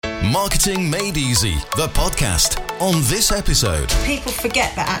Marketing Made Easy, the podcast. On this episode, people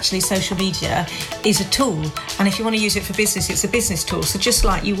forget that actually social media is a tool, and if you want to use it for business, it's a business tool. So just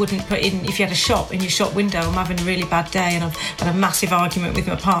like you wouldn't put in, if you had a shop in your shop window, I'm having a really bad day and I've had a massive argument with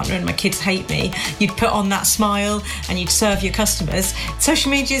my partner and my kids hate me, you'd put on that smile and you'd serve your customers. Social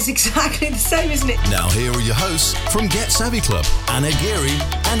media is exactly the same, isn't it? Now here are your hosts from Get Savvy Club, Anna Geary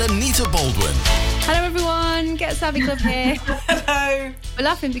and Anita Baldwin. Hello everyone, Get Savvy Club here. Hello. We're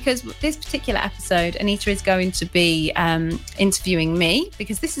laughing because this particular episode, Anita is going to be interviewing me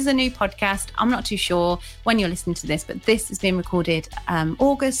because this is a new podcast. I'm not too sure when you're listening to this, but this has been recorded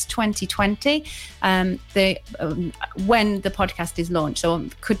August 2020, when the podcast is launched. So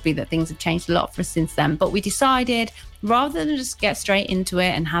it could be that things have changed a lot for us since then. But we decided, rather than just get straight into it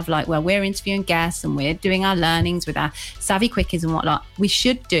and have like where we're interviewing guests and we're doing our learnings with our savvy quickies and whatnot, we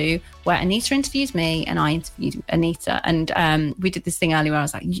should do where Anita interviews me and I interviewed Anita. And we did this thing earlier where I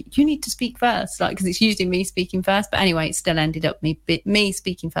was like, you need to speak first, like, because it's usually me speaking first. But anyway, it still ended up me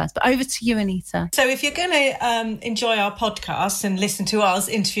speaking first. But over to you, Anita. So if you're going to enjoy our podcast and listen to us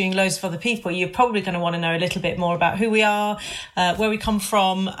interviewing loads of other people, you're probably going to want to know a little bit more about who we are, where we come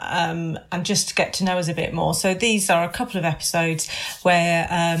from, and just to get to know us a bit more. So these are a couple of episodes where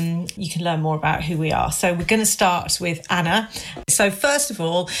you can learn more about who we are. So we're going to start with Anna. So first of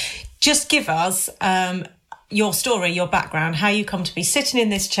all, just give us your story, your background, how you come to be sitting in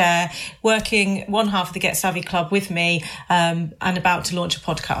this chair, working one half of the Get Savvy Club with me, and about to launch a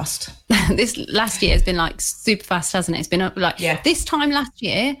podcast. This last year has been like super fast, hasn't it? It's been this time last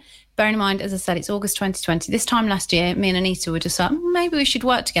year. Bearing in mind, as I said, it's August 2020. This time last year, me and Anita were just like, maybe we should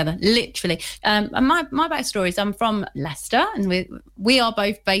work together, literally. And my backstory is I'm from Leicester, and we are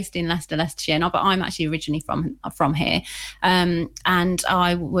both based in Leicester, Leicestershire now, but I'm actually originally from here. And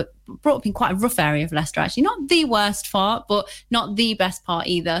I was brought up in quite a rough area of Leicester, actually. Not the worst part, but not the best part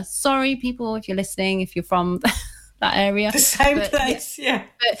either. Sorry, people, if you're listening, if you're from that area, the same place, yeah.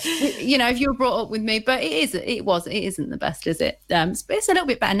 But you know, if you were brought up with me, but it isn't the best, is it? It's a little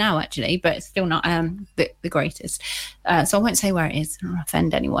bit better now, actually, but it's still not the greatest. So I won't say where it is or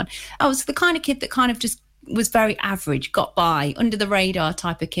offend anyone. I was the kind of kid that kind of just was very average, got by, under the radar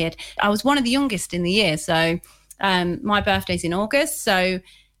type of kid. I was one of the youngest in the year, so my birthday's in August, so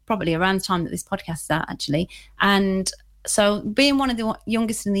probably around the time that this podcast is out, actually, and so being one of the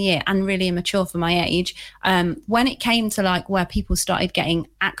youngest in the year and really immature for my age, when it came to like where people started getting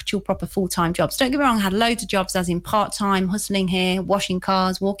actual proper full-time jobs, don't get me wrong, I had loads of jobs as in part-time, hustling here, washing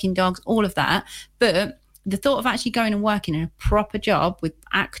cars, walking dogs, all of that. But the thought of actually going and working in a proper job with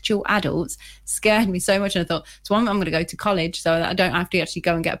actual adults scared me so much. And I thought, so I'm going to go to college so that I don't have to actually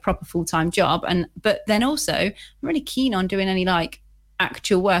go and get a proper full-time job. But then also I'm really keen on doing any like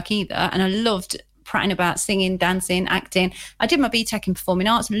actual work either. And I loved prattling about singing, dancing, acting. I did my BTEC in performing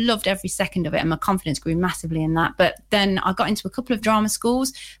arts, loved every second of it, and my confidence grew massively in that. But then I got into a couple of drama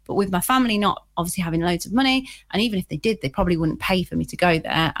schools, but with my family not obviously having loads of money, and even if they did, they probably wouldn't pay for me to go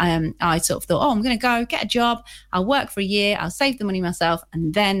there. I sort of thought, I'm going to go get a job, I'll work for a year, I'll save the money myself,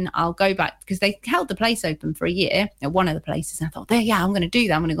 and then I'll go back, because they held the place open for a year at one of the places, and I thought, I'm going to do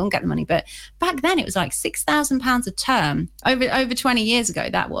that, I'm going to go and get the money. But back then it was like £6,000 a term, over 20 years ago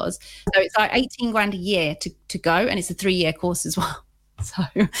that was. So it's like 18 grand a year to go, and it's a 3-year course as well. So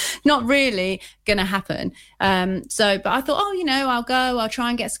not really going to happen. But I thought, I'll try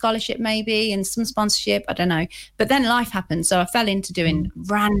and get a scholarship maybe and some sponsorship. I don't know. But then life happened. So I fell into doing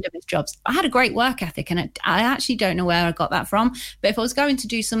random jobs. I had a great work ethic, and I actually don't know where I got that from. But if I was going to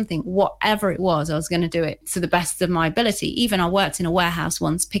do something, whatever it was, I was going to do it to the best of my ability. Even I worked in a warehouse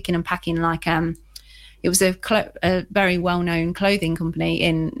once, picking and packing like it was a very well-known clothing company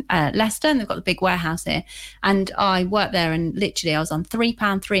in Leicester, and they've got the big warehouse here. And I worked there, and literally I was on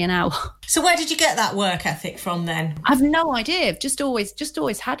 £3.03 an hour. So where did you get that work ethic from then? I've no idea. I've just always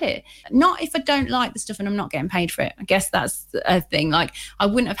had it. Not if I don't like the stuff and I'm not getting paid for it. I guess that's a thing. Like, I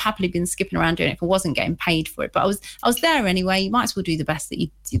wouldn't have happily been skipping around doing it if I wasn't getting paid for it. But I was there anyway. You might as well do the best that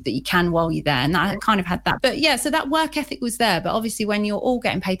you can while you're there. And I kind of had that. But yeah, so that work ethic was there. But obviously when you're all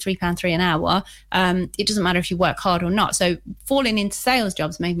getting paid £3.03 an hour, it doesn't matter if you work hard or not. So falling into sales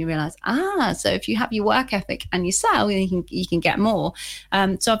jobs made me realise, so if you have your work ethic and you sell, you can get more.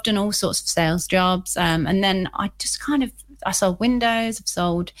 So I've done all sorts of sales jobs. And then I sold windows, I've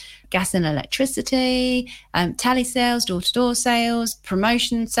sold gas and electricity, telesales, door-to-door sales,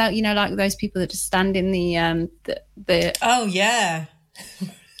 promotion sales, like those people that just stand in the oh yeah.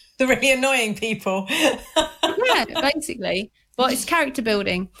 The really annoying people. Yeah, basically. Well, it's character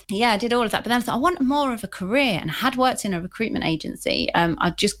building. Yeah, I did all of that. But then I thought I wanted more of a career, and I had worked in a recruitment agency.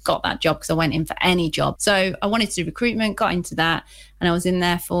 I just got that job because I went in for any job. So I wanted to do recruitment, got into that. and I was in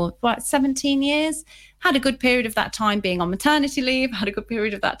there for 17 years. Had a good period of that time being on maternity leave, had a good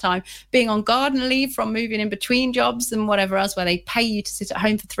period of that time being on garden leave from moving in between jobs and whatever else, where they pay you to sit at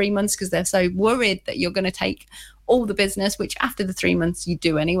home for 3 months because they're so worried that you're going to take all the business, which after the 3 months you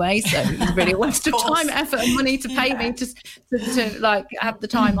do anyway. So it's really a waste of time, effort and money to pay me to like have the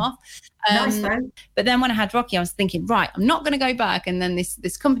time off. But then when I had Rocky, I was thinking, right, I'm not going to go back. And then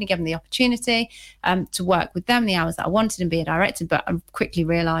this company gave me the opportunity to work with them the hours that I wanted and be a director. But I quickly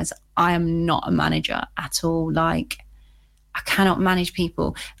realised I am not a manager at all. Like, I cannot manage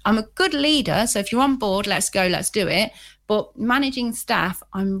people. I'm a good leader. So if you're on board, let's go, let's do it. But managing staff,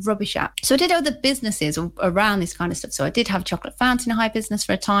 I'm rubbish at. So I did other businesses around this kind of stuff. So I did have a chocolate fountain high business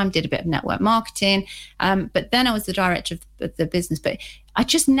for a time, did a bit of network marketing. But then I was the director of the business. But I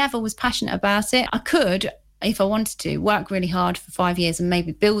just never was passionate about it. I could, if I wanted to, work really hard for 5 years and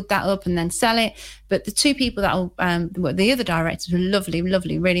maybe build that up and then sell it. But the two people that were the other directors were lovely,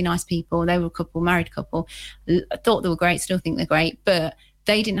 really nice people. They were a couple, married couple. I thought they were great, still think they're great. But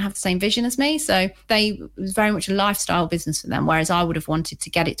they didn't have the same vision as me. So it was very much a lifestyle business for them, whereas I would have wanted to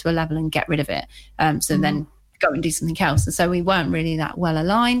get it to a level and get rid of it. Then go and do something else. And so we weren't really that well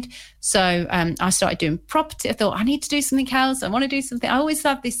aligned. So I started doing property. I thought, I need to do something else. I want to do something. I always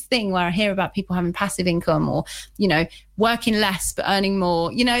have this thing where I hear about people having passive income or, working less but earning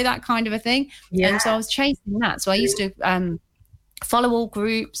more, that kind of a thing. Yeah. And so I was chasing that. So I used to follow all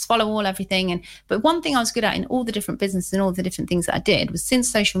groups, follow all everything. But one thing I was good at in all the different businesses and all the different things that I did was,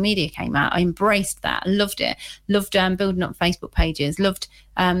 since social media came out, I embraced that. I loved it. Loved building up Facebook pages. Loved,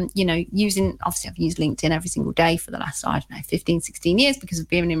 using, obviously I've used LinkedIn every single day for the last, 15, 16 years because of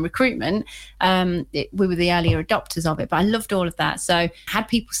being in recruitment. We were the earlier adopters of it, but I loved all of that. So I had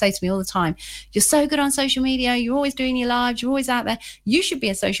people say to me all the time, you're so good on social media. You're always doing your lives. You're always out there. You should be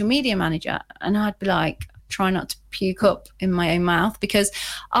a social media manager. And I'd be like, try not to puke up in my own mouth, because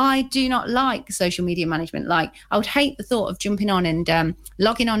I do not like social media management. Like, I would hate the thought of jumping on and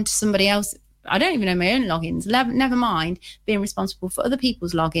logging on to somebody else. I don't even know my own logins, never mind being responsible for other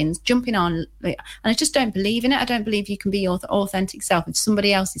people's logins, jumping on. And I just don't believe in it. I don't believe you can be your authentic self if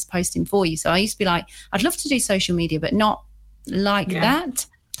somebody else is posting for you. So I used to be like, I'd love to do social media, but not like that.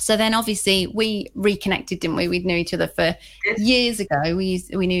 So then obviously we reconnected, didn't we? We knew each other for years ago. We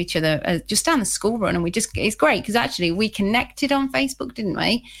knew each other just down the school run, and it's great because actually we connected on Facebook, didn't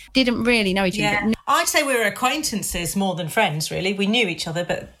we? Didn't really know each other. Yeah, I'd say we were acquaintances more than friends, really. We knew each other,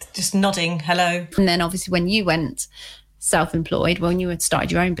 but just nodding hello. And then obviously when you went self-employed, when you had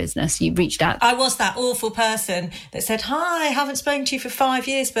started your own business, you reached out. I was that awful person that said, hi, I haven't spoken to you for 5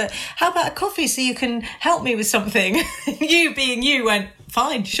 years, but how about a coffee so you can help me with something? You being you went,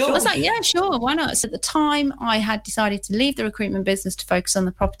 fine, sure. I was like, yeah, sure, why not? So at the time, I had decided to leave the recruitment business to focus on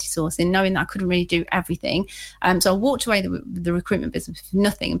the property sourcing, knowing that I couldn't really do everything. So I walked away the recruitment business for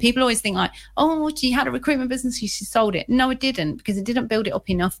nothing. And people always think like, oh, you had a recruitment business, you sold it. No, I didn't, because I didn't build it up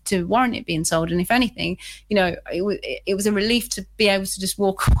enough to warrant it being sold. And if anything, it was a relief to be able to just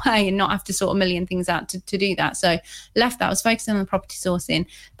walk away and not have to sort a million things out to do that. So left that. I was focusing on the property sourcing,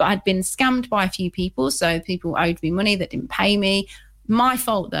 but I'd been scammed by a few people. So people owed me money that didn't pay me. My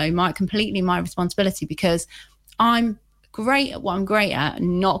fault though, completely my responsibility, because I'm great at what I'm great at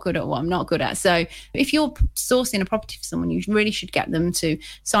and not good at what I'm not good at. So if you're sourcing a property for someone, you really should get them to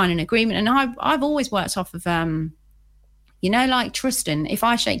sign an agreement. And I've always worked off of like trusting. If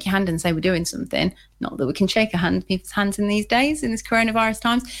I shake your hand and say we're doing something, not that we can shake people's hands in these days, in this coronavirus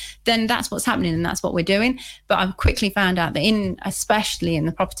times, then that's what's happening and that's what we're doing. But I've quickly found out that especially in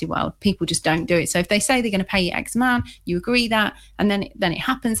the property world, people just don't do it. So if they say they're going to pay you X amount, you agree that, and then it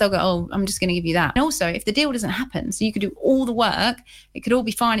happens, they'll go, oh, I'm just going to give you that. And also, if the deal doesn't happen, so you could do all the work, it could all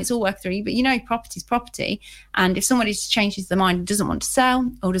be fine, it's all work through, but property's property. And if somebody just changes their mind and doesn't want to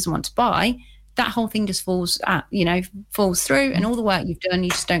sell or doesn't want to buy, that whole thing just falls through, and all the work you've done, you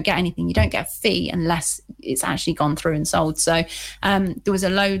just don't get anything. You don't get a fee unless it's actually gone through and sold. So there was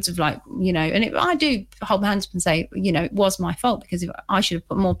loads of I do hold my hands up and say, it was my fault, because I should have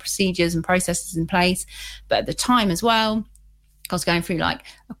put more procedures and processes in place. But at the time as well, I was going through like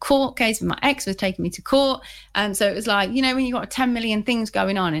a court case, and my ex was taking me to court. And so it was like, when you've got 10 million things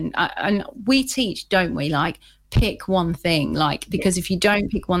going on, and we teach, don't we? Like, pick one thing, because if you don't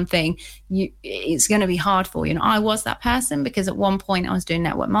pick one thing, it's going to be hard for you. And I was that person, because at one point I was doing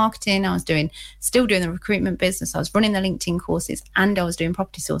network marketing, I was still doing the recruitment business, I was running the LinkedIn courses, and I was doing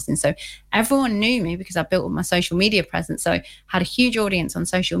property sourcing. So everyone knew me because I built up my social media presence. So I had a huge audience on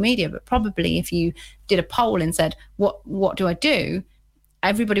social media. But probably if you did a poll and said, what do I do?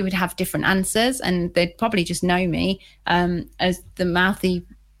 Everybody would have different answers, and they'd probably just know me as the mouthy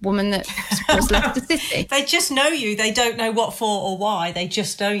woman that supports Leicester City. They just know you. They don't know what for or why. They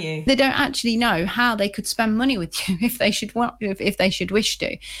just know you. They don't actually know how they could spend money with you if they should wish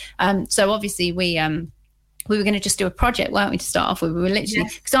to. So obviously we were going to just do a project, weren't we, to start off with? We were literally,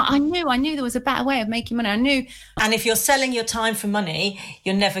 because I knew there was a better way of making money. I knew. And if you're selling your time for money,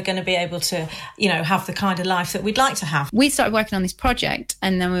 you're never going to be able to, have the kind of life that we'd like to have. We started working on this project,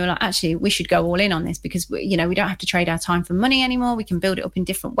 and then we were like, actually, we should go all in on this, because, we don't have to trade our time for money anymore. We can build it up in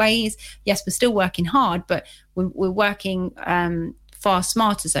different ways. Yes, we're still working hard, but we're working far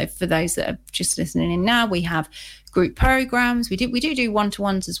smarter. So for those that are just listening in now, we have group programs. We do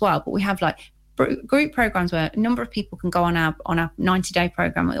one-to-ones as well, but we have like group programs where a number of people can go on our 90-day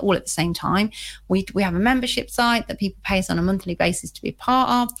program all at the same time. We have a membership site that people pay us on a monthly basis to be a part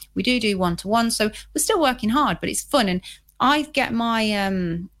of. We do one-to-one, so we're still working hard, but it's fun. And I get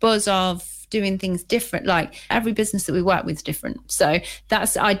my buzz of doing things different. Like every business that we work with is different, so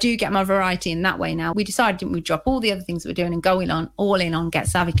I do get my variety in that way now. We decided, didn't we, drop all the other things that we're doing and go all in on Get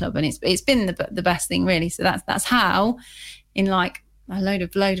Savvy Club, and it's been the best thing, really. So that's how, in like a load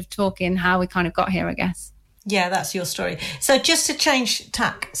of talking, how we kind of got here, I guess. Yeah, that's your story. So just to change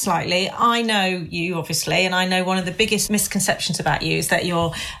tack slightly, I know you, obviously, and I know one of the biggest misconceptions about you is that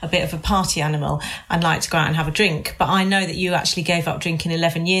you're a bit of a party animal and like to go out and have a drink. But I know that you actually gave up drinking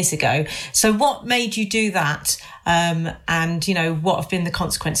 11 years ago. So what made you do that? And, what have been the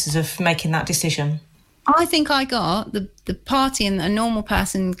consequences of making that decision? I think I got the party and a normal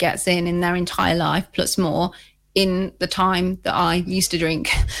person gets in their entire life, plus more, in the time that I used to drink.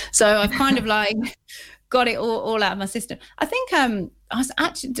 So I've kind of like got it all out of my system. I think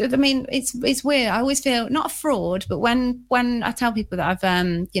it's weird. I always feel not a fraud, but when I tell people that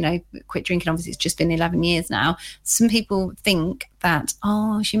I've quit drinking, obviously it's just been 11 years now, some people think that,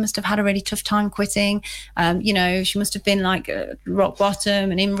 oh, she must have had a really tough time quitting. She must have been like rock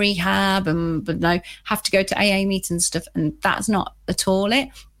bottom and in rehab, but no, have to go to AA meetings and stuff. And that's not at all it.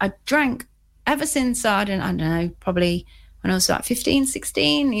 I drank ever since I don't know, probably when I was like 15,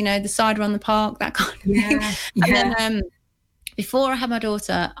 16, the cider on the park, that kind of thing. And then before I had my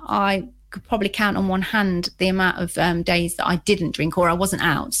daughter, I could probably count on one hand the amount of days that I didn't drink or I wasn't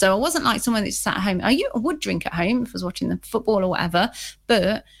out. So I wasn't like someone that just sat at home. I would drink at home if I was watching the football or whatever,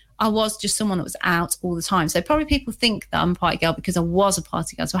 but I was just someone that was out all the time. So probably people think that I'm a party girl because I was a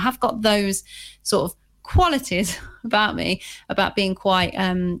party girl. So I have got those sort of qualities about me, about being quite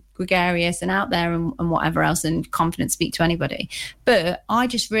gregarious and out there and whatever else, and confident to speak to anybody. But I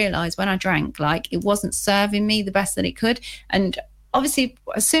just realised when I drank, like, it wasn't serving me the best that it could. And obviously,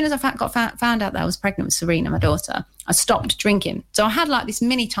 as soon as I found out that I was pregnant with Serena, my daughter, I stopped drinking. So I had like this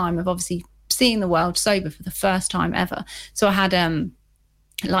mini time of obviously seeing the world sober for the first time ever. So I had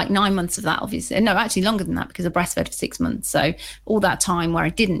like 9 months of that, obviously. No, actually longer than that, because I breastfed for 6 months. So all that time where I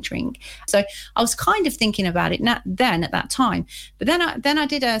didn't drink. So I was kind of thinking about it then at that time. But then I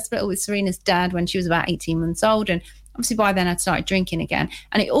did a split with Serena's dad when she was about 18 months old. And obviously by then I'd started drinking again.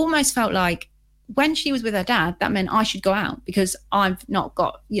 And it almost felt like when she was with her dad, that meant I should go out because I've not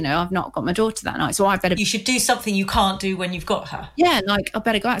got my daughter that night. So I better... You should do something you can't do when you've got her. Yeah, like I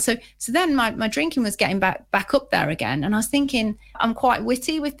better go out. So then my drinking was getting back up there again. And I was thinking, I'm quite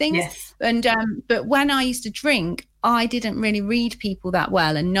witty with things. Yes. And but when I used to drink, I didn't really read people that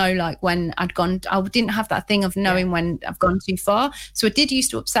well and know like when I didn't have that thing of knowing when I've gone too far. So I did used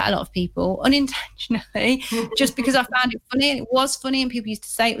to upset a lot of people unintentionally just because I found it funny, and it was funny and people used to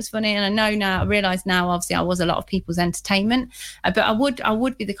say it was funny. And I realise now, obviously I was a lot of people's entertainment, but I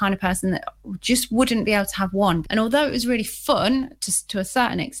would be the kind of person that just wouldn't be able to have one. And although it was really fun to a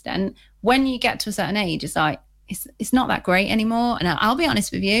certain extent, when you get to a certain age, it's like, it's not that great anymore. And I'll be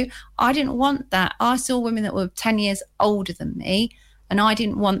honest with you, I didn't want that. I saw women that were 10 years older than me, and I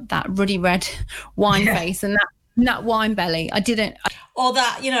didn't want that ruddy red wine face and that wine belly. I didn't. Or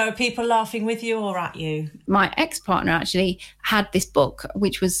that, people laughing with you or at you. My ex-partner actually had this book,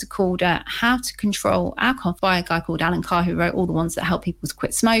 which was called How to Control Alcohol, by a guy called Alan Carr, who wrote all the ones that help people to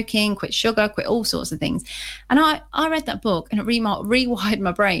quit smoking, quit sugar, quit all sorts of things. And I read that book and it rewired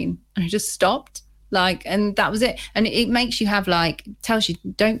my brain, and I just stopped. And that was it. And it makes you have tells you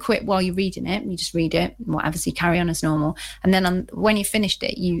don't quit while you're reading it. You just read it, whatever, so you carry on as normal. And then when you finished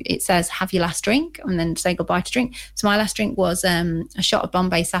it, it says, have your last drink, and then say goodbye to drink. So my last drink was a shot of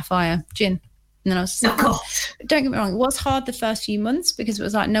Bombay Sapphire gin. And then I was just don't get me wrong, it was hard the first few months because it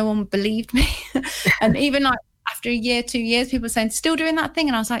was like no one believed me. And even like after a year, 2 years, people were saying, still doing that thing?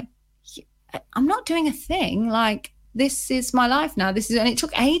 And I was like, I'm not doing a thing. Like, this is my life now. And it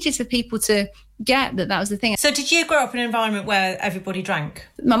took ages for people to get that was the thing. So did you grow up in an environment where everybody drank?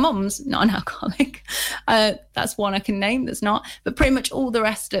 My mum's not an alcoholic. That's one I can name that's not. But pretty much all the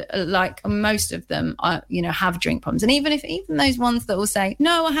rest, like most of them, have drink problems. And even those ones that will say,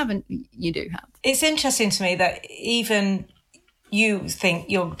 no, I haven't, you do have. It's interesting to me that even you think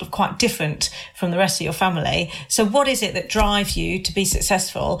you're quite different from the rest of your family. So what is it that drives you to be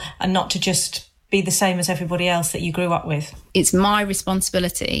successful and not to just be the same as everybody else that you grew up with? It's my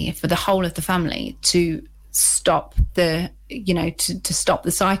responsibility for the whole of the family to stop to stop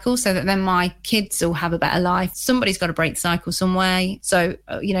the cycle, so that then my kids will have a better life. Somebody's got to break the cycle some way. So,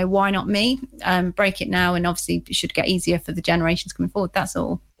 why not me? Break it now, and obviously it should get easier for the generations coming forward. That's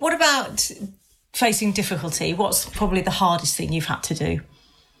all. What about facing difficulty? What's probably the hardest thing you've had to do?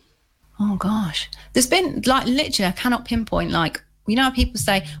 Oh, gosh. There's been, literally, I cannot pinpoint, how people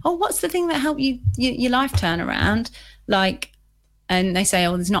say, oh, what's the thing that helped your life turn around? And they say,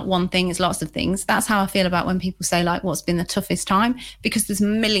 oh, there's not one thing, it's lots of things. That's how I feel about when people say, what's been the toughest time? Because there's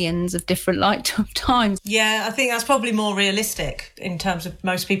millions of different, tough times. Yeah, I think that's probably more realistic in terms of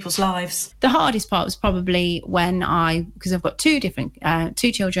most people's lives. The hardest part was probably when because I've got two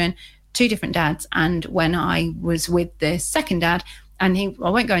children, two different dads. And when I was with the second dad, and I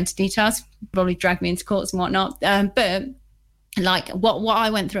won't go into details, probably drag me into courts and whatnot, but what I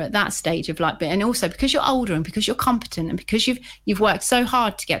went through at that stage of and also because you're older and because you're competent and because you've worked so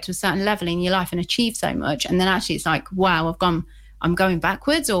hard to get to a certain level in your life and achieve so much, and then actually it's wow, I'm going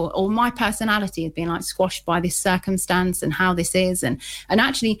backwards, or my personality has been squashed by this circumstance and how this is, and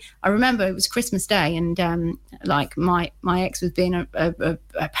actually I remember it was Christmas Day, and my ex was being a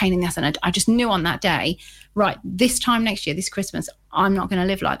pain in the ass, and I just knew on that day, right, this time next year, this Christmas, I'm not going to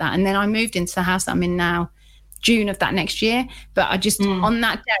live like that. And then I moved into the house that I'm in now June of that next year, but I just on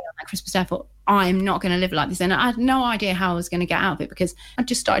that day, on that Christmas day, I thought, I'm not going to live like this. And I had no idea how I was going to get out of it, because I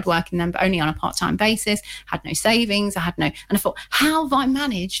just started working then, but only on a part-time basis, had no savings, and I thought, how have I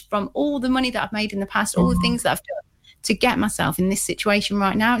managed from all the money that I've made in the past, all the things that I've done to get myself in this situation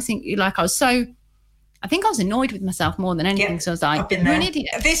right now? I think I was annoyed with myself more than anything. So I was like, you're an idiot.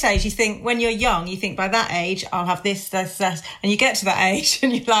 At this age, you think, when you're young, you think by that age, I'll have this, and you get to that age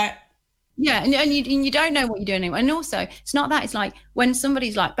and you're like, yeah, and you don't know what you're doing anymore. And also, it's not that. It's when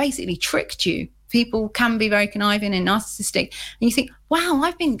somebody's basically tricked you. People can be very conniving and narcissistic, and you think, wow,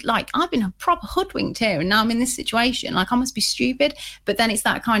 I've been a proper hoodwinked here, and now I'm in this situation. I must be stupid. But then it's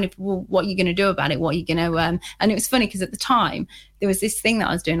that kind of, well, what are you going to do about it? What are you going to? And it was funny because at the time there was this thing that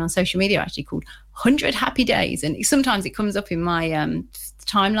I was doing on social media actually called 100 Happy Days, and sometimes it comes up in my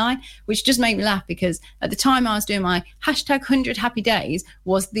timeline, which just made me laugh, because at the time I was doing my hashtag 100 Happy Days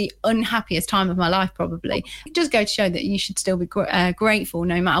was the unhappiest time of my life, probably. It does go to show that you should still be grateful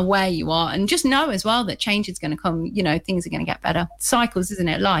no matter where you are, and just know as well that change is going to come. Things are going to get better. Cycles, isn't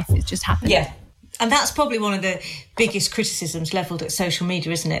it? Life is just happening. Yeah. And that's probably one of the biggest criticisms levelled at social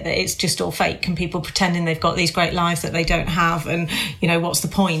media, isn't it? That it's just all fake and people pretending they've got these great lives that they don't have, and what's the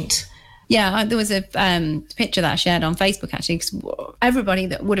point? Yeah, there was a picture that I shared on Facebook, actually, because everybody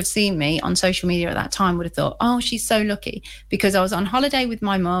that would have seen me on social media at that time would have thought, oh, she's so lucky, because I was on holiday with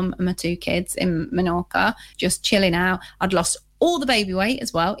my mum and my two kids in Menorca, just chilling out. I'd lost all the baby weight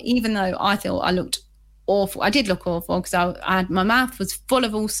as well, even though I thought I looked awful. I did look awful because my mouth was full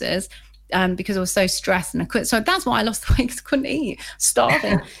of ulcers. Because I was so stressed and I couldn't. So that's why I lost the weight, because I couldn't eat,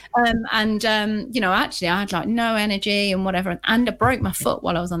 starving. Actually I had no energy and whatever. And I broke my foot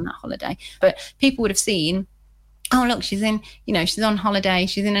while I was on that holiday. But people would have seen, oh, look, she's on holiday.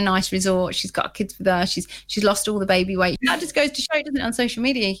 She's in a nice resort. She's got kids with her. She's lost all the baby weight. That just goes to show, doesn't it, on social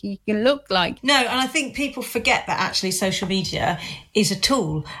media, you can look like. No, and I think people forget that actually social media is a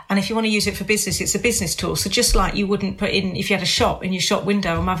tool. And if you want to use it for business, it's a business tool. So just like you wouldn't put in, if you had a shop in your shop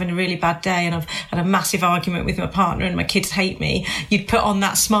window, I'm having a really bad day and I've had a massive argument with my partner and my kids hate me, you'd put on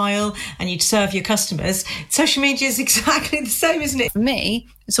that smile and you'd serve your customers. Social media is exactly the same, isn't it? For me,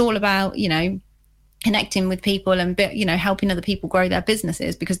 it's all about, connecting with people and helping other people grow their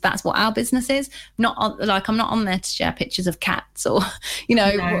businesses, because that's what our business is. I'm not on there to share pictures of cats or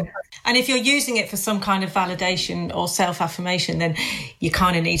No. And if you're using it for some kind of validation or self-affirmation, then you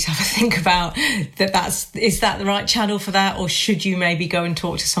kind of need to have a think about is that the right channel for that, or should you maybe go and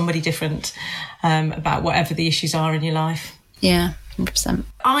talk to somebody different about whatever the issues are in your life? Yeah, 100%.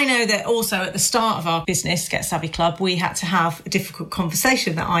 I know that also at the start of our business, Get Savvy Club, we had to have a difficult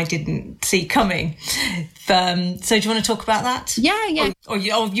conversation that I didn't see coming. So do you want to talk about that? Yeah. Or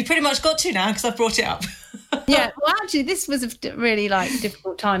you pretty much got to now, because I've brought it up. Yeah, well, actually, this was a really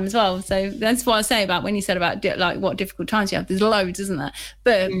difficult time as well. So that's what I say about when you said about what difficult times you have. There's loads, isn't there?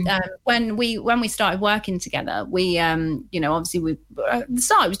 But when we started working together, we obviously at the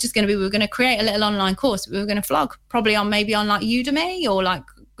start it was just going to be we were going to create a little online course. We were going to flog probably on like Udemy or like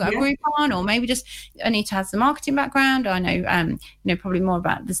Groupon, or maybe just Anita has the marketing background. I know probably more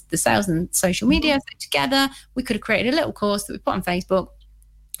about the sales and social media. So together we could have created a little course that we put on Facebook,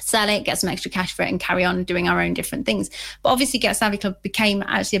 sell it, get some extra cash for it, and carry on doing our own different things. But obviously Get Savvy Club became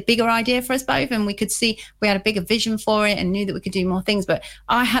actually a bigger idea for us both, and we could see we had a bigger vision for it and knew that we could do more things. But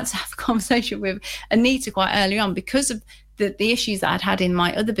I had to have a conversation with Anita quite early on because of the issues that I'd had in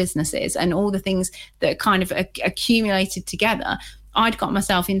my other businesses and all the things that kind of accumulated together. I'd got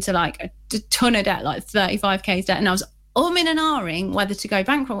myself into like a ton of debt, like 35k debt, and I was umming and ahhing whether to go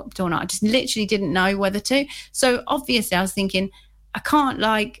bankrupt or not. I just literally didn't know whether to. So obviously I was thinking, I can't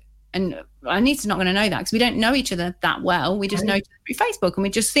and Anita's not going to know that because we don't know each other that well. We just know each other through Facebook, and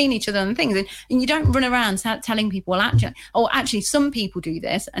we've just seen each other on things. And you don't run around telling people, actually some people do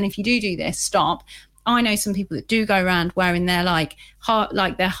this, and if you do this, stop. I know some people that do go around wearing their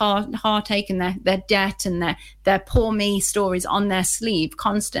heartache and their debt and their poor me stories on their sleeve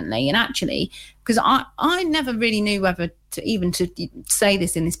constantly. And actually, because I never really knew whether to say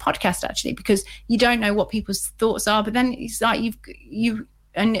this in this podcast, actually, because you don't know what people's thoughts are. But then it's like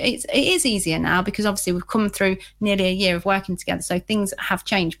and it is easier now because obviously we've come through nearly a year of working together, so things have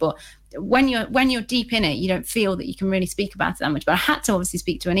changed. But when you're deep in it, you don't feel that you can really speak about it that much. But I had to obviously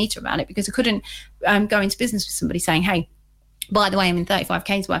speak to Anita about it because I couldn't go into business with somebody saying, hey, by the way, I'm in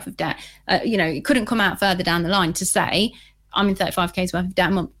 35k's worth of debt. It couldn't come out further down the line to say, I'm in 35k's worth of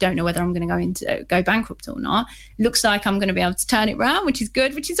debt. I don't know whether I'm going to go bankrupt or not. Looks like I'm going to be able to turn it around, which is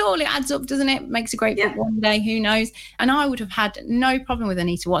good, which is all it adds up, doesn't it? Makes a great book one day, who knows? And I would have had no problem with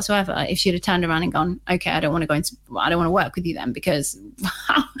Anita whatsoever if she'd have turned around and gone, okay, I don't want to work with you then, because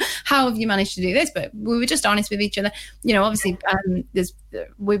how have you managed to do this? But we were just honest with each other. Obviously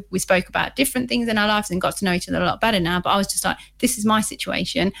we spoke about different things in our lives and got to know each other a lot better now. But I was just like, this is my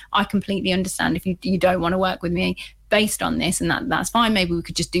situation. I completely understand if you don't want to work with me based on this, and that's fine. Maybe we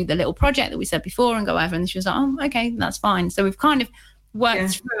could just do the little project that we said before and go over. And she was like, oh, okay, that's fine. So we've kind of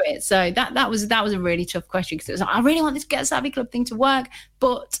worked through it. So that was a really tough question, because it was like, I really want this Get Savvy Club thing to work,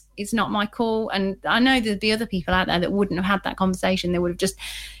 but it's not my call. And I know there'd be other people out there that wouldn't have had that conversation. They would have just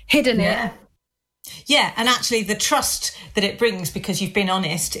hidden it. Yeah, and actually the trust that it brings because you've been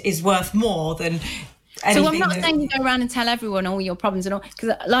honest is worth more than anything. So I'm not saying you go around and tell everyone all your problems and all,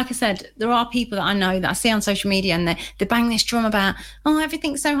 because like I said, there are people that I know that I see on social media and they bang this drum about, oh,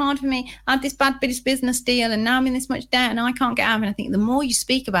 everything's so hard for me. I had this bad business deal and now I'm in this much debt and I can't get out. And I think the more you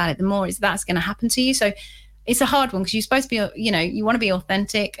speak about it, the more that's going to happen to you. So it's a hard one because you're supposed to be, you want to be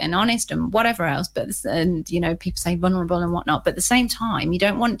authentic and honest and whatever else. But, people say vulnerable and whatnot. But at the same time, you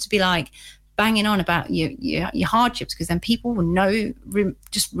don't want it to be like banging on about your hardships, because then people will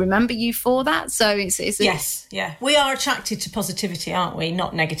just remember you for that. So it's we are attracted to positivity, aren't we?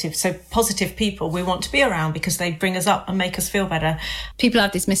 Not negative. So positive people we want to be around because they bring us up and make us feel better. People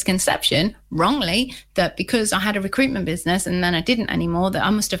have this misconception, wrongly, that because I had a recruitment business and then I didn't anymore, that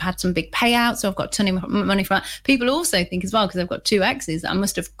I must have had some big payouts, so I've got a ton of money from that. People also think as well, because I've got 2 exes, I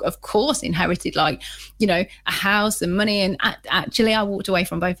must have, of course, inherited a house and money. And actually I walked away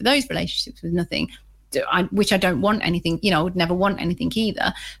from both of those relationships with nothing, which I don't want anything, I would never want anything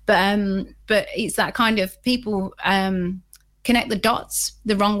either. But it's that kind of people connect the dots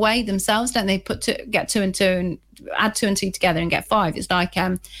the wrong way themselves, don't they? Get 2 and 2 and add 2 and 2 together and get 5. It's like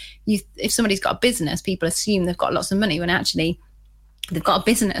if somebody's got a business, people assume they've got lots of money when actually they've got a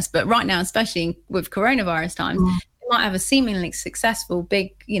business. But right now, especially with coronavirus times, they might have a seemingly successful,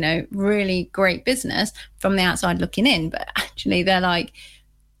 big, really great business from the outside looking in, but actually they're like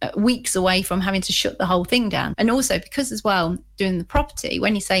weeks away from having to shut the whole thing down. And also because as well, doing the property,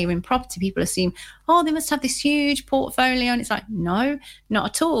 when you say you're in property, people assume, oh, they must have this huge portfolio. And it's like, no, not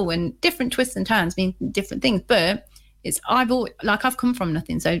at all. And different twists and turns mean different things. But I've come from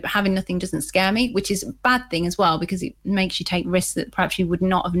nothing. So having nothing doesn't scare me, which is a bad thing as well, because it makes you take risks that perhaps you would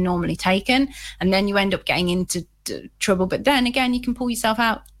not have normally taken. And then you end up getting into trouble. But then again, you can pull yourself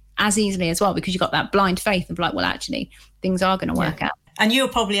out as easily as well, because you've got that blind faith of like, well, actually, things are going to work out. And you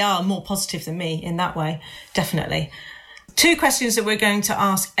probably are more positive than me in that way, definitely. 2 questions that we're going to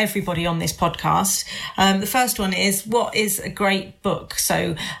ask everybody on this podcast. The first one is, what is a great book?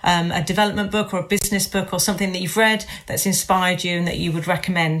 So a development book or a business book or something that you've read that's inspired you and that you would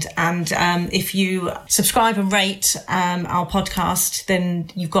recommend. And if you subscribe and rate our podcast,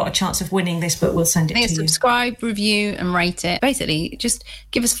 then you've got a chance of winning this book. We'll send it to you. Subscribe, review and rate it. Basically, just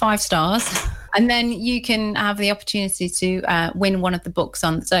give us 5 stars. And then you can have the opportunity to win one of the books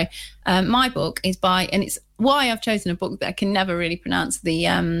on. So my book is by, and it's why I've chosen a book that I can never really pronounce the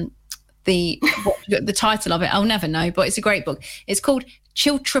title of it. I'll never know, but it's a great book. It's called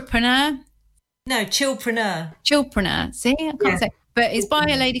Chiltrepreneur. No, Chillpreneur. Chillpreneur. See, I can't say. But it's by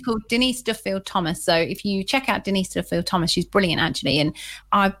a lady called Denise Duffield Thomas. So if you check out Denise Duffield Thomas, she's brilliant actually. And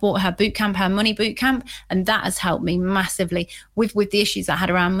I bought her boot camp, her money boot camp, and that has helped me massively with the issues I had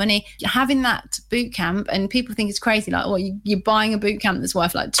around money. Having that boot camp, and people think it's crazy, like, well, you're buying a boot camp that's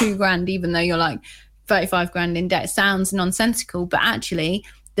worth like $2,000, even though you're like 35 grand in debt. It sounds nonsensical, but actually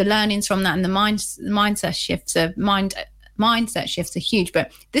the learnings from that and the mindset shifts are huge.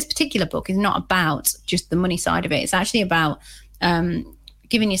 But this particular book is not about just the money side of it. It's actually about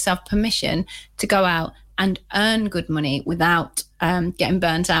giving yourself permission to go out and earn good money without getting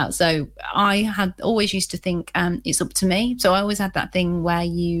burnt out. So I had always used to think it's up to me. So I always had that thing where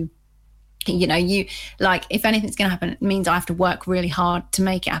you like, if anything's going to happen, it means I have to work really hard to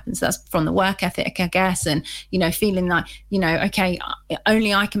make it happen. So that's from the work ethic, I guess. And, feeling like, okay,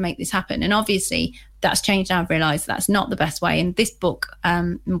 only I can make this happen. And obviously that's changed now. I've realised that's not the best way. And this book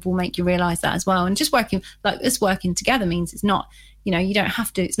will make you realise that as well. And just working together means it's not, you don't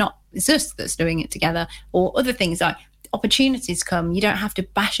have to, it's us that's doing it together. Or other things like opportunities come. You don't have to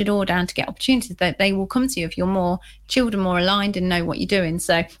bash it all down to get opportunities. They will come to you if you're more chilled and more aligned and know what you're doing.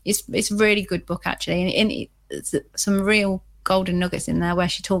 So it's a really good book actually. And it's some real golden nuggets in there where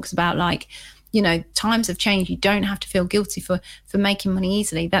she talks about like, times have changed. You don't have to feel guilty for making money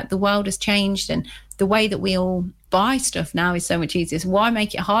easily. That the world has changed, and the way that we all buy stuff now is so much easier. So why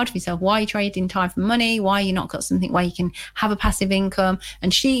make it hard for yourself? Why are you trading time for money? Why are you not got something where you can have a passive income?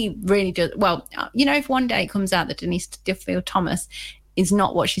 And she really does. Well, if one day it comes out that Denise Duffield Thomas is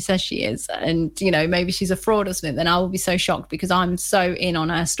not what she says she is, and maybe she's a fraud or something, then I will be so shocked, because I'm so in on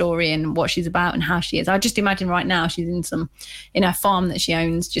her story and what she's about and how she is. I just imagine right now she's in her farm that she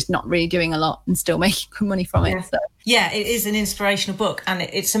owns, just not really doing a lot and still making good money from it. So. Yeah, it is an inspirational book, and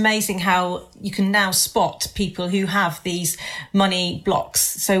it's amazing how you can now spot people who have these money blocks.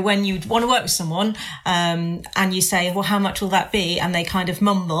 So when you want to work with someone and you say, well, how much will that be? And they kind of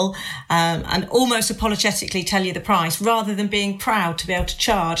mumble and almost apologetically tell you the price, rather than being proud to be able to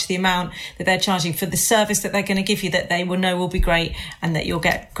charge the amount that they're charging for the service that they're going to give you, that they will know will be great and that you'll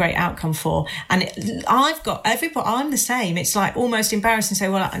get great outcome for. And I'm the same. It's like almost embarrassing to say,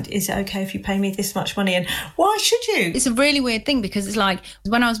 well, is it okay if you pay me this much money? And why should you? It's a really weird thing, because it's like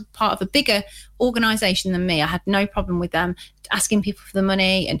when I was part of a bigger organisation than me, I had no problem with them asking people for the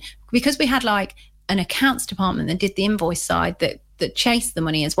money. And because we had like an accounts department that did the invoice side that chased the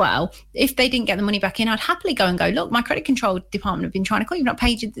money as well, if they didn't get the money back in, I'd happily go and go, look, my credit control department have been trying to call you, not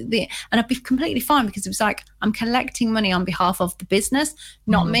paid you and I'd be completely fine, because it was like I'm collecting money on behalf of the business,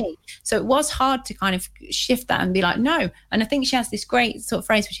 not me. So it was hard to kind of shift that and be like, no. And I think she has this great sort of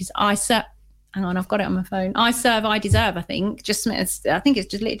phrase, which is hang on, I've got it on my phone. I serve, I deserve, I think. I think it's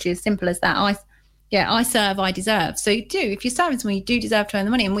just literally as simple as that. I serve, I deserve. So you do, if you're serving someone, you do deserve to earn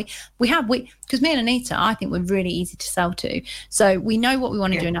the money. And because me and Anita, I think we're really easy to sell to. So we know what we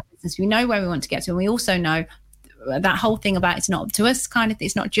want to do in our business. We know where we want to get to. And we also know that whole thing about it's not up to us kind of,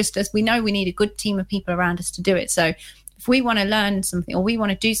 it's not just us. We know we need a good team of people around us to do it. So if we want to learn something or we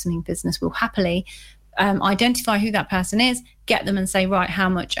want to do something in business, we'll happily identify who that person is, get them and say, right, how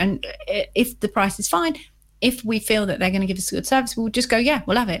much? And if the price is fine, if we feel that they're going to give us a good service, we'll just go, yeah,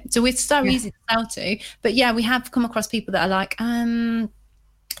 we'll have it. So it's so easy to sell to. But yeah, we have come across people that are like,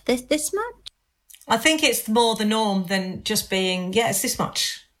 this much? I think it's more the norm than just being, it's this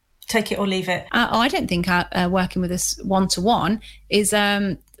much. Take it or leave it. I don't think working with us one-to-one is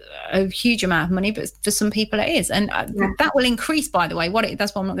a huge amount of money, but for some people it is, and that will increase, by the way.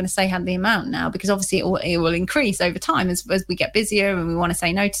 That's why I'm not going to say the amount now, because obviously it will increase over time as we get busier and we want to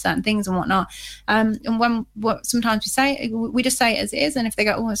say no to certain things and whatnot. And sometimes we just say it as it is, and if they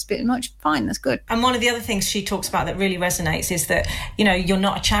go, it's a bit much, fine, that's good. And one of the other things she talks about that really resonates is that you're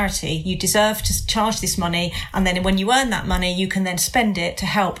not a charity. You deserve to charge this money, and then when you earn that money, you can then spend it to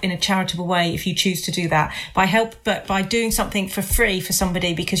help in a charitable way if you choose to do that. But by doing something for free for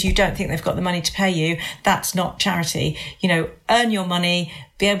somebody because you don't think they've got the money to pay you, that's not charity. Earn your money,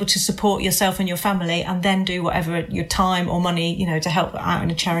 be able to support yourself and your family, and then do whatever your time or money, to help out in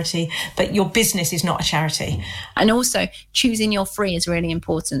a charity. But your business is not a charity. And also choosing your free is really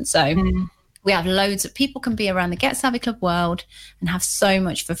important. So we have loads of people can be around the Get Savvy Club world and have so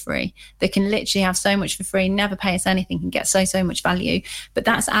much for free. They can literally have so much for free, never pay us anything, and get so much value. But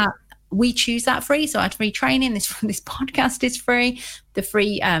that's we choose that free. So I had free training. This podcast is free. The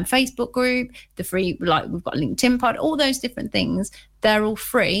free Facebook group, the free, like we've got LinkedIn pod, all those different things. They're all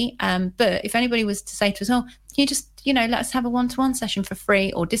free. But if anybody was to say to us, oh, can you just, let's have a one-to-one session for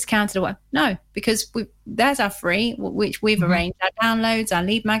free or discounted or whatever? No, because there's our free, which we've arranged, our downloads, our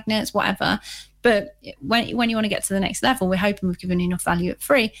lead magnets, whatever. But when you want to get to the next level, we're hoping we've given enough value at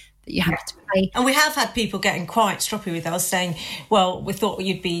free that you have to pay. And we have had people getting quite stroppy with us saying, well, we thought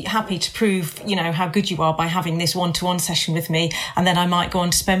you'd be happy to prove, how good you are by having this one-to-one session with me, and then I might go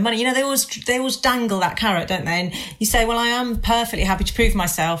on to spend money. They always dangle that carrot, don't they? And you say, well, I am perfectly happy to prove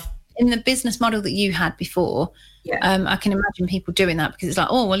myself. In the business model that you had before, I can imagine people doing that because it's like,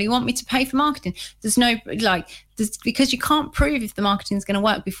 oh, well, you want me to pay for marketing? There's no, because you can't prove if the marketing is going to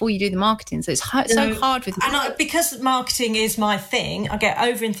work before you do the marketing. So it's so hard with... And because marketing is my thing, I get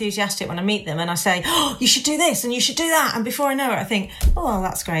over enthusiastic when I meet them and I say, oh, you should do this and you should do that. And before I know it, I think, oh, well,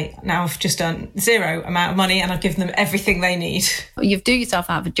 that's great. Now I've just done zero amount of money and I've given them everything they need. You've do yourself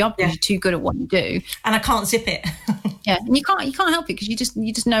out of a job because you're too good at what you do. And I can't zip it. Yeah, and you can't help it because you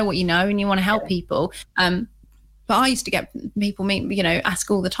just know what you know and you want to help people. But I used to get people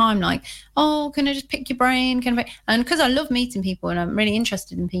ask all the time, like, oh, can I just pick your brain? And because I love meeting people and I'm really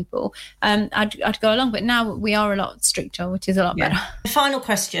interested in people, I'd go along. But now we are a lot stricter, which is a lot better. The final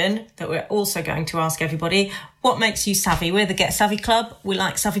question that we're also going to ask everybody, what makes you savvy? We're the Get Savvy Club. We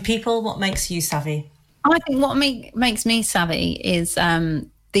like savvy people. What makes you savvy? I think what makes me savvy is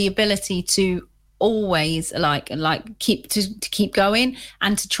the ability to always keep going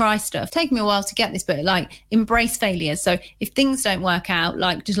and to try stuff. Taking me a while to get this, but embrace failure. So if things don't work out,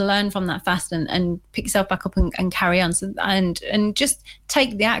 just learn from that fast and pick yourself back up and carry on. So, and just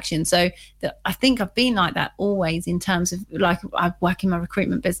take the action. So I think I've been like that always in terms of I work in my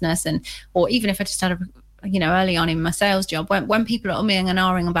recruitment business or even if I just had early on in my sales job, when people are umming and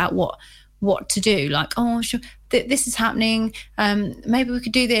ahhing about what to do, oh, sure, this is happening, maybe we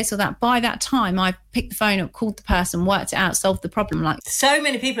could do this or that. By that time, I picked the phone up, called the person, worked it out, solved the problem. So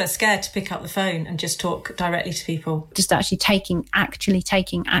many people are scared to pick up the phone and just talk directly to people. Just actually taking action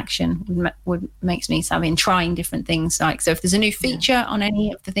makes me savvy and trying different things. So if there's a new feature on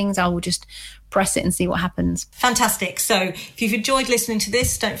any of the things, I will just press it and see what happens. Fantastic. So if you've enjoyed listening to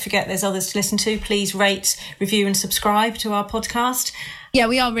this, don't forget there's others to listen to. Please rate, review and subscribe to our podcast. Yeah,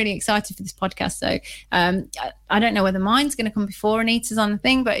 we are really excited for this podcast. So I don't know whether mine's going to come before Anita's on the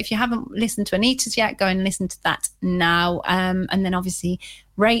thing, but if you haven't listened to Anita's yet, go and listen to that now. And then obviously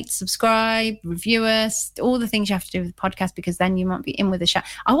rate, subscribe, review us, all the things you have to do with the podcast, because then you might be in with a shout.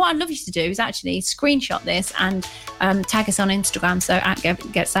 What I'd love you to do is actually screenshot this and tag us on Instagram, so at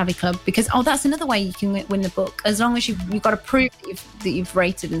Get Savvy Club, because that's another way you can win the book, as long as you've got to prove that you've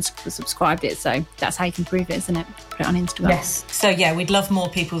rated and subscribed it. So that's how you can prove it, isn't it? Put it on Instagram. Yes. So yeah, we'd love more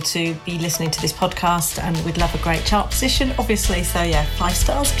people to be listening to this podcast, and we'd love a great chart position, obviously. So yeah, 5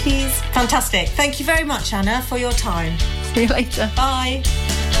 stars, please. Fantastic. Thank you very much, Anna, for your time. See you later. Bye.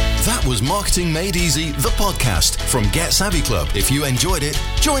 That was Marketing Made Easy, the podcast from Get Savvy Club. If you enjoyed it,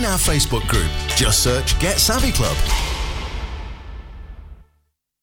 join our Facebook group. Just search Get Savvy Club.